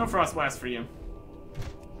 No frost blast for you.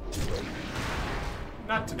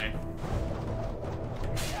 Not today.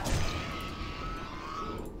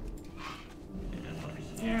 And over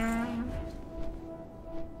here.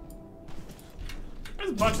 There's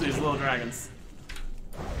a bunch of these little dragons.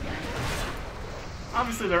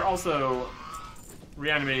 Obviously, they're also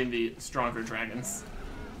reanimating the stronger dragons.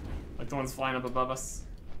 Like the ones flying up above us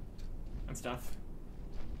and stuff.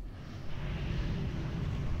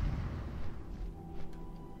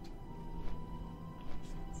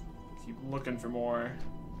 Keep looking for more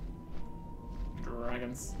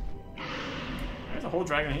dragons. There's a whole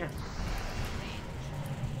dragon here.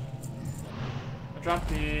 I dropped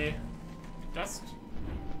the dust.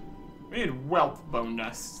 We need whelp bone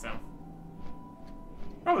dust, so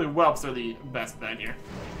probably whelps are the best bet here.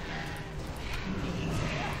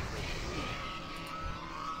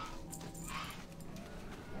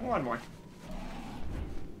 One more.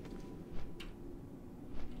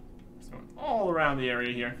 Just going all around the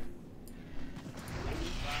area here.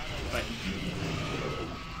 But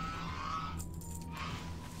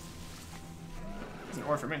there's an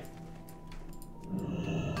ore for me.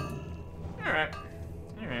 Alright.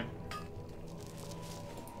 Alright.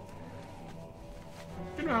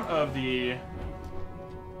 Good amount of the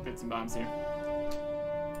bits and bombs here.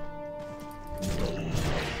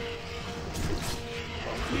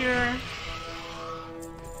 Here.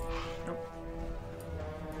 Nope.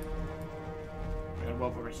 go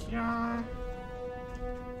up over here.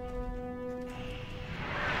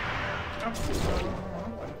 Oh.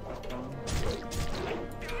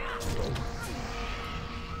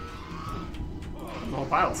 A whole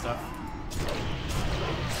pile of stuff.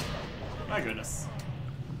 My goodness.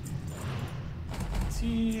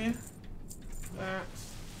 Tea. That.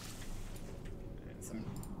 And some.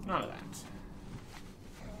 None of that.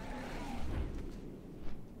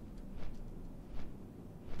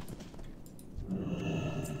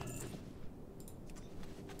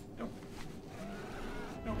 Nope.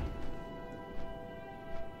 Nope.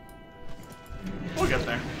 We'll get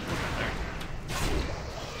there.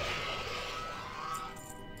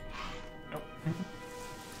 Nope.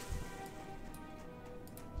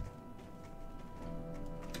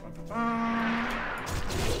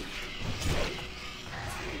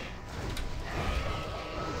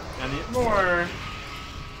 I need more.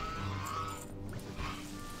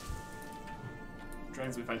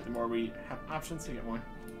 Dragons we fight, the more we have options to get more.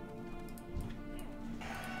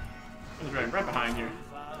 There's a dragon right behind you.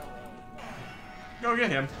 Go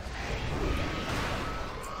get him.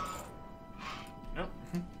 Nope.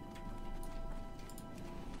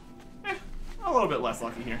 A little bit less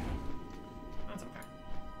lucky here. That's okay.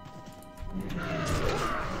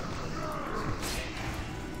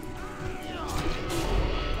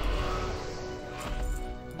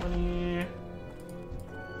 Money.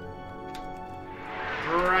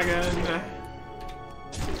 Dragon.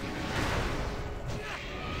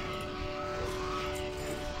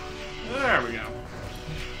 There we go.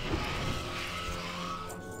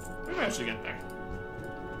 We eventually get there.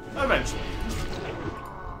 Eventually.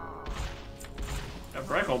 A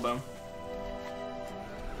Breckle bone.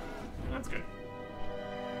 That's good.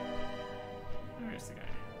 Where's the guy?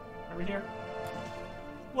 Over here?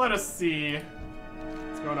 Let us see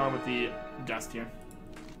what's going on with the dust here.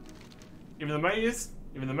 Even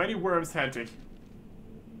the mighty worms had to.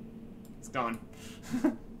 It's gone.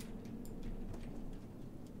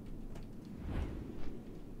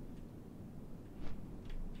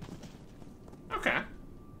 Okay.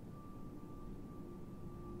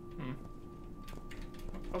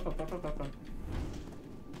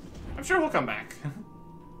 I'm sure we'll come back.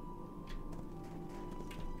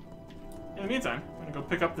 In the meantime, I'm gonna go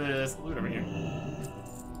pick up this loot over here.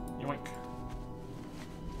 Yoink.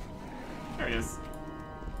 There he is.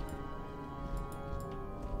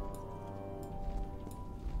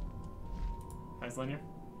 Nice linear.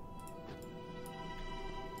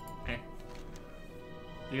 Hey.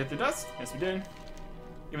 You get the dust? Yes, we did.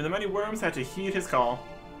 Even the mighty worms had to heed his call.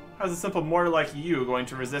 How's a simple mortal like you going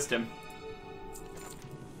to resist him?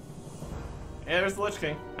 Hey, there's the Lich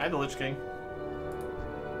King. Hi, the Lich King.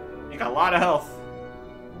 You got a lot of health.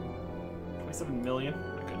 27 million?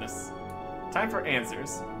 My goodness. Time for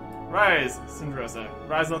answers. Rise, Cinderosa.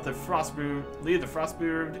 Rise and let the Frostbrood lead the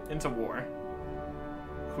Frostbrood into war.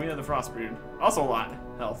 Queen of the Frostbrood. Also a lot of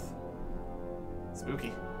health.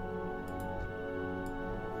 Spooky.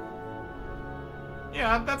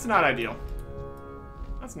 Yeah, that's not ideal.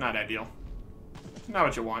 That's not ideal. Not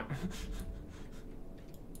what you want.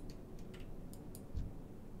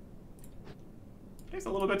 Takes a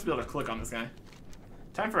little bit to be able to click on this guy.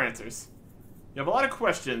 Time for answers. You have a lot of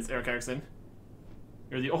questions, Eric Erickson.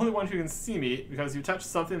 You're the only one who can see me because you touched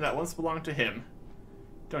something that once belonged to him.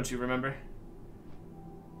 Don't you remember?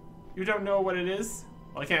 You don't know what it is?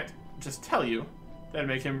 Well, I can't just tell you. That'd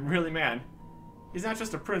make him really mad. He's not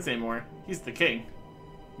just a prince anymore. He's the king.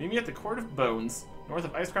 Meet me at the Court of Bones, north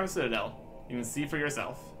of Icecrown Citadel. You can see for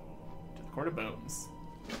yourself. To the Court of Bones.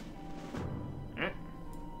 Alright.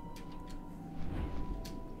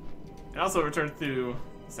 And also return through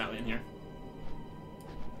Stallion here.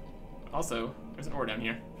 Also, there's an ore down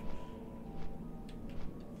here.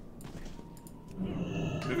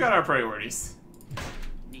 We've got our priorities.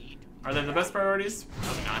 Are they the best priorities?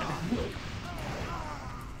 Probably not.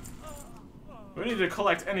 We need to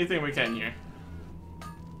collect anything we can here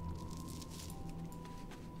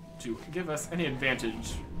to give us any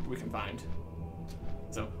advantage we can find.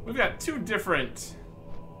 So, we've got two different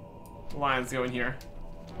lines going here.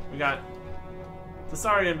 We got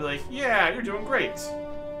Thessarian be like, yeah, you're doing great.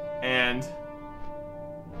 And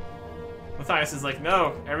Matthias is like,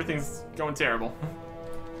 no, everything's going terrible.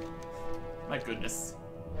 My goodness.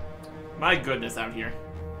 My goodness out here.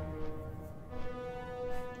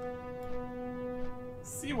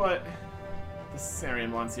 See what the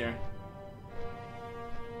Thessarian wants here.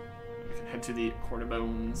 We can head to the Court of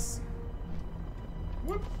Bones.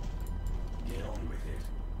 Whoop. Get on with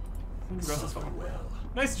it. Suffer well.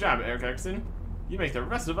 Nice job, Eric Erickson. You make the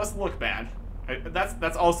rest of us look bad.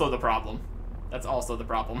 That's also the problem. That's also the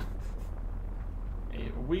problem.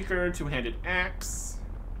 A weaker two-handed axe.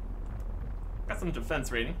 Got some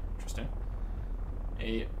defense rating. Interesting.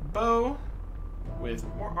 A bow with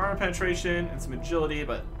more armor penetration and some agility,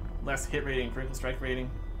 but less hit rating and critical strike rating.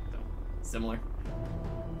 So, similar.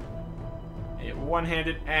 A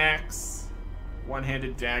one-handed axe,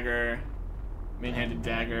 one-handed dagger, main-handed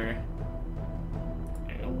dagger.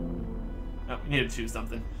 There you go. Oh, we need to choose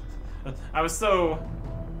something. I was so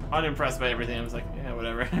unimpressed by everything. I was like, yeah,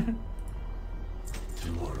 whatever.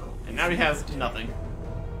 And now he has nothing.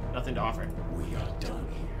 Nothing to offer. We are done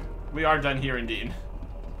here. We are done here indeed.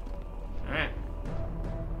 Alright.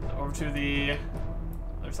 Over to the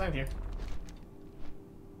other side here.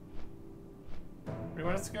 Where do you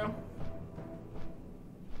want us to go?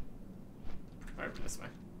 Alright, this way.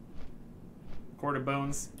 Court of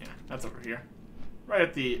Bones. Yeah, that's over here. Right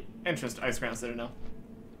at the entrance to Icecrown Citadel.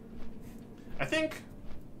 I think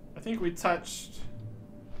we touched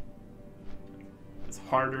his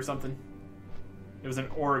heart or something. It was an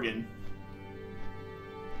organ.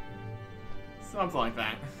 Something like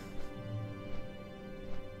that.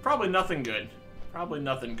 Probably nothing good. Probably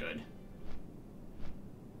nothing good.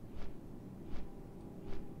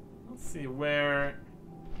 Let's see where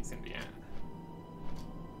he's gonna be at.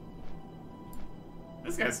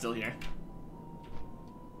 This guy's still here.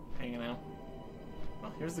 Hanging out.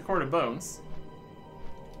 Well, here's the Court of Bones.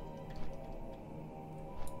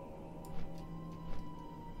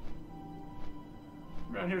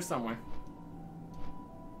 Around here somewhere.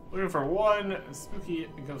 Looking for one spooky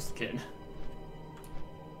ghost kid.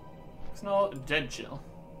 Smell dead chill.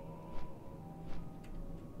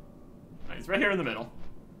 Right, he's right here in the middle.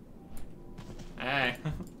 Hey.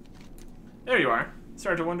 There you are.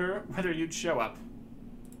 Started to wonder whether you'd show up.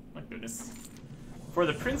 My goodness. Before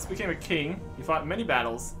the prince became a king, he fought many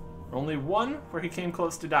battles, but only one where he came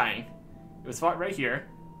close to dying. It was fought right here.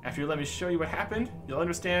 After you let me show you what happened, you'll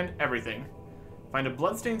understand everything. Find a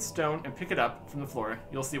bloodstained stone and pick it up from the floor.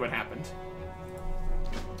 You'll see what happened.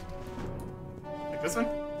 Like this one?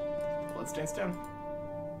 Bloodstained stone.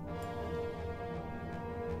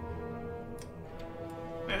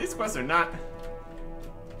 Man, these quests are not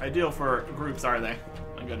ideal for groups, are they?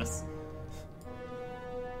 My goodness.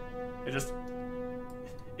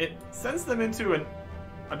 It sends them into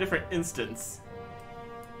a different instance.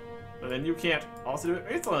 But then you can't also do it.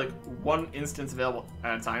 Maybe it's only like one instance available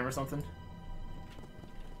at a time or something.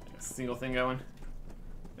 Single thing going.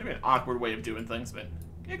 Maybe an awkward way of doing things, but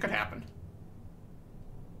it could happen.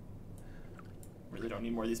 Really don't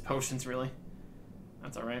need more of these potions, really.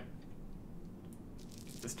 That's alright.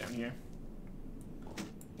 Get this down here.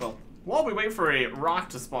 Well, while we wait for a rock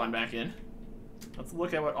to spawn back in, let's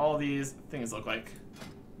look at what all these things look like.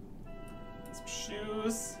 Some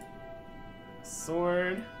shoes, a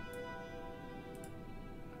sword,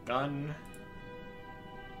 a gun.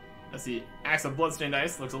 That's the Axe of Bloodstained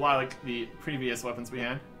Ice. Looks a lot like the previous weapons we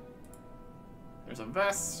had. There's a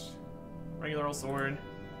vest. Regular old sword.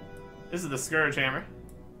 This is the Scourge Hammer.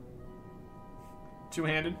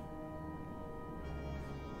 Two-handed.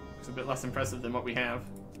 Looks a bit less impressive than what we have.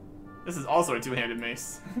 This is also a two-handed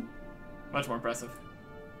mace. Much more impressive.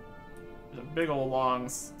 There's a big old long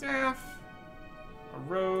staff. A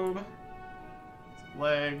robe. Some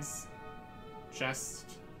legs.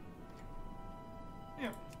 Chest.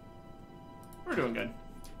 Yeah. We're doing good.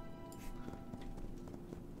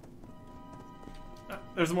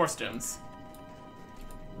 There's more stones.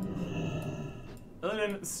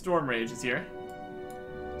 Illidan Stormrage is here.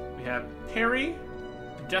 We have Parry,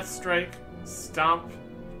 Death Strike, Stomp,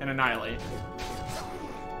 and Annihilate.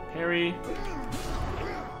 Parry.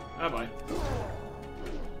 Oh boy.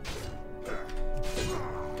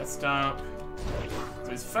 Death Stomp.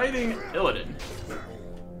 So he's fighting Illidan.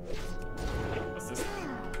 What's this?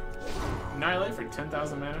 Annihilate for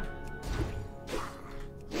 10,000 mana.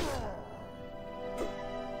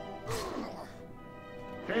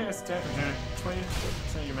 Parry has attack regenerate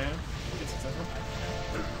 20% of your mana. It's successful.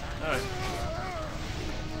 Alright.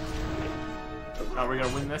 Oh, we're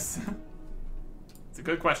gonna win this? It's a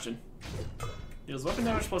good question. Deals weapon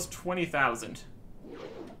damage plus 20,000.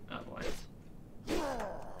 Oh boy.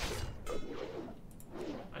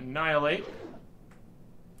 Annihilate.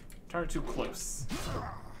 Target too close.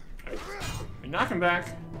 Right. We knock him back,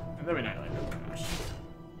 and then we annihilate him. Oh gosh.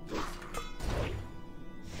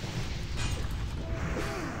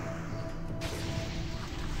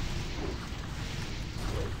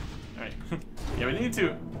 Alright. Yeah, we need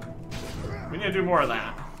to do more of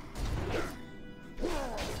that.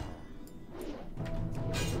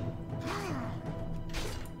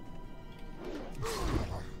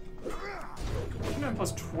 No. 27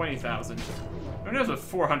 plus 20,000. Who knows with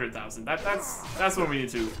 400,000? That's what we need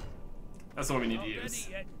to. That's what we need to use.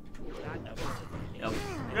 Yep. We're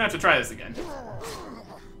gonna have to try this again.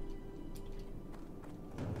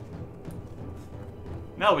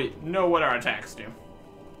 Now we know what our attacks do.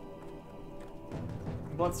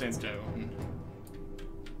 Bloodstained stone.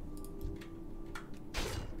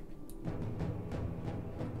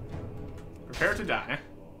 Prepare to die.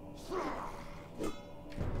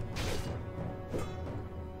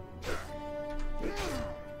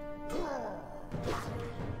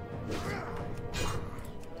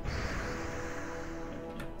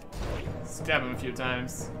 Stab him a few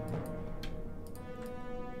times.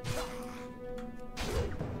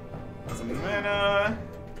 Some mana.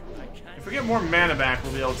 If we get more mana back,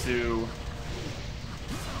 we'll be able to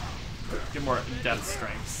get more death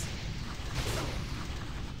strengths.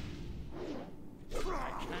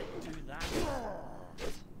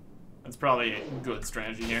 That's probably a good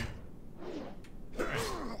strategy here. Alright.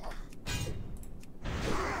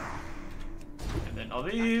 And then all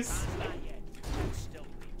these.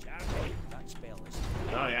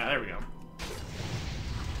 Oh yeah, there we go.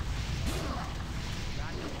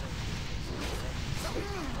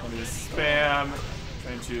 Let me just spam.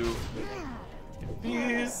 Trying to get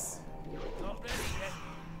these.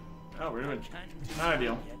 Oh, we're doing not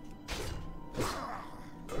ideal.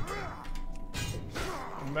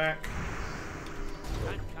 Come back.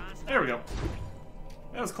 There we go.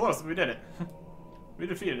 That was close, but we did it. We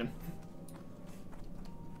defeated him.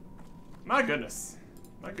 My goodness.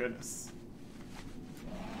 My goodness.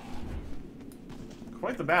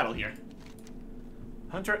 Quite the battle here.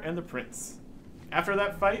 Hunter and the Prince. After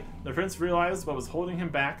that fight, the Prince realized what was holding him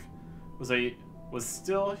back was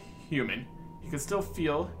still human. He could still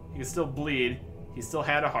feel, he could still bleed, he still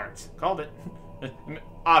had a heart. Called it.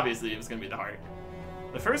 Obviously it was going to be the heart.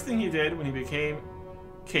 The first thing he did when he became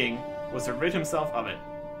king was to rid himself of it.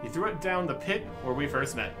 He threw it down the pit where we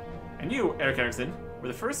first met. And you, Eric Erickson, were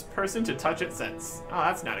the first person to touch it since. Oh,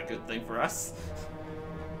 that's not a good thing for us.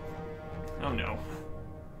 Oh no.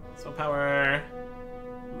 Soul power,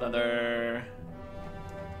 leather.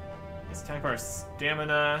 Let's attack our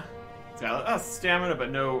stamina. It's got stamina,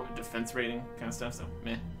 but no defense rating kind of stuff, so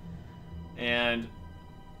meh. And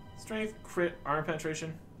strength, crit, armor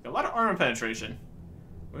penetration. Got a lot of armor penetration.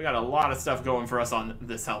 We got a lot of stuff going for us on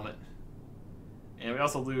this helmet. And we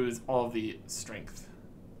also lose all of the strength.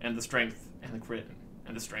 And the strength, and the crit,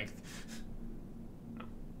 and the strength. No.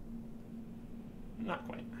 Not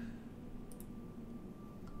quite.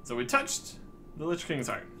 So we touched the Lich King's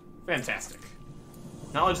heart. Fantastic.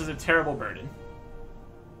 Knowledge is a terrible burden.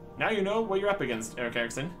 Now you know what you're up against, Eric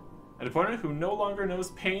Erickson. An opponent who no longer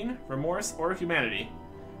knows pain, remorse, or humanity.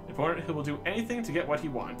 An opponent who will do anything to get what he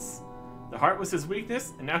wants. The heart was his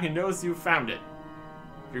weakness, and now he knows you've found it.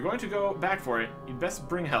 If you're going to go back for it, you'd best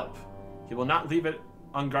bring help. He will not leave it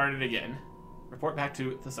unguarded again. Report back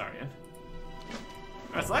to Thessarian.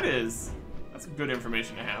 Alright, so that's good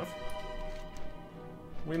information to have.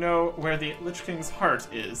 We know where the Lich King's heart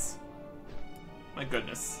is. My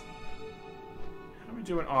goodness. How are we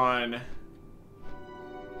doing on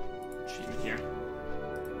achievement here?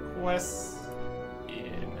 Quests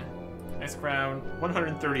in Ice Crown,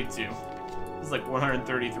 132. This is like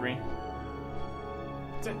 133.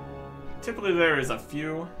 Typically there is a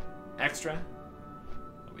few extra.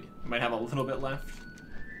 We might have a little bit left.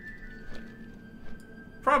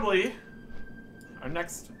 Probably our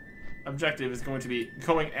next objective is going to be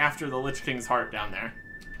going after the Lich King's heart down there.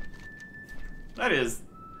 That is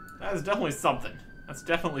definitely something. That's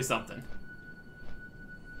definitely something.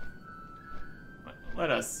 Let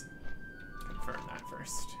us confirm that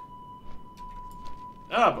first.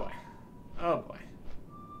 Oh boy. Oh boy.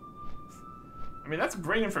 I mean, that's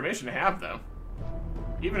great information to have, though.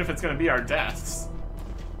 Even if it's going to be our deaths.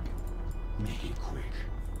 Make it quick.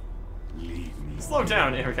 Leave me. Slow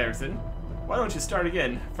down, Eric Erickson. Why don't you start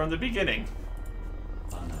again from the beginning?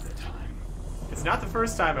 Another time. It's not the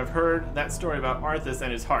first time I've heard that story about Arthas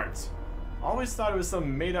and his heart. Always thought it was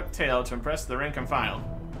some made-up tale to impress the rank and file.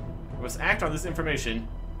 We must act on this information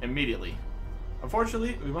immediately.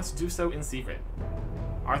 Unfortunately, we must do so in secret.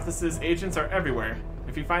 Arthas's agents are everywhere.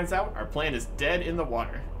 If he finds out, our plan is dead in the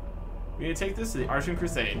water. We need to take this to the Archon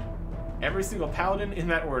Crusade. Every single paladin in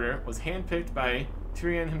that order was handpicked by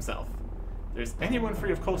Tyrion himself. If there's anyone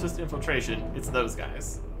free of cultist infiltration, it's those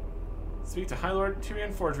guys. Speak to High Lord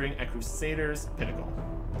Tyrion Fordring at Crusader's Pinnacle.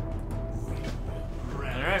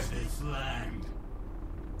 Alright.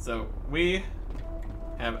 So, we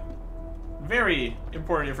have very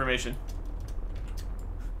important information,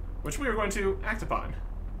 which we are going to act upon.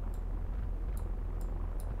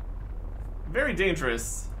 very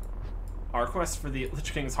dangerous. Our quest for the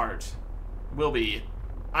Lich King's heart will be,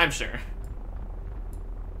 I'm sure,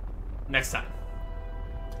 next time.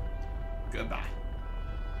 Goodbye.